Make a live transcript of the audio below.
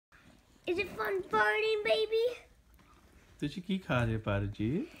Is it fun farting, baby? ਤੁਸੀਂ ਕੀ ਖਾ ਰਹੇ ਪਾਰੂ ਜੀ?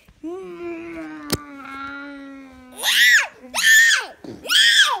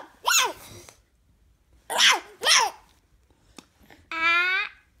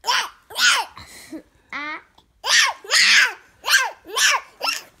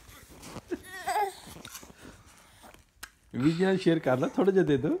 वीडियो शेयर कर ला थोड़ा जा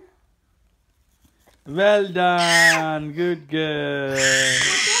दे दो well done good girl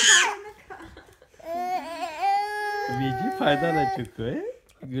V G फायदा ले चुका है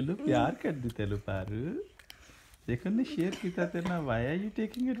गुल्लू प्यार कर दी तेलू पारू देखो ने शेयर किया तेरा why are you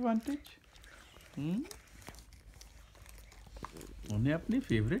taking advantage उन्हें अपनी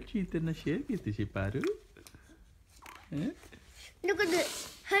फेवरेट चीज तेरे शेयर की थी Paru Look at this.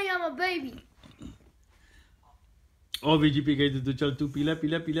 Hey, I'm a baby. O V G P गई तो चल तू पीला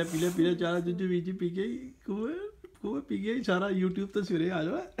पीला पीला पीला पीला चारा तुझे वीजी पी गई कुएं पी गई सारा यूट्यूब तो सिरे आ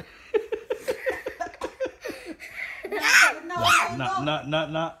जाओ ना ना ना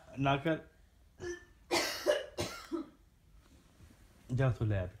ना ना कर जा तो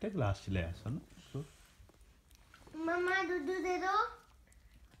ले बेटा ग्लास ले आ सुन मम्मा दूध दे दो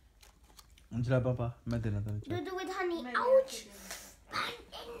जरा पापा मैं देना था दूध with honey ouch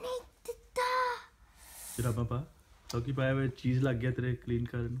नहीं देता जरा पापा तो की पाया हुआ चीज लग गया तेरे क्लीन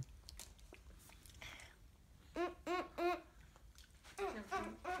करने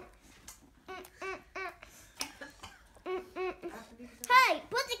Hey,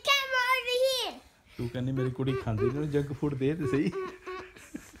 put the camera over here. तू कहनी मेरी कुड़ी खांदी ना जंक फूड दे ते सही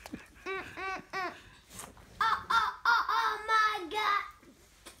Oh my god.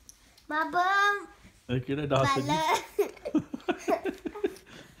 My bum. एक केड़ा डांस है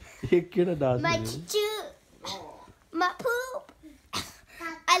एक केड़ा डांस है My choo. My poop.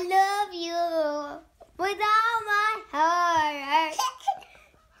 I love you with all my heart.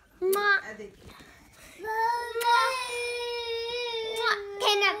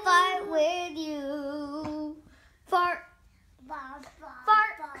 Can I fart with you? Fart. Fart.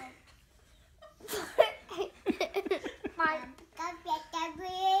 Fart.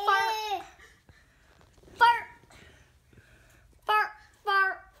 Fart. Fart.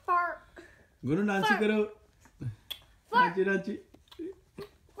 Fart. Fart. गुरु नाची करो नाची नाची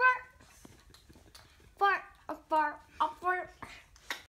Fart. Fart. Fart.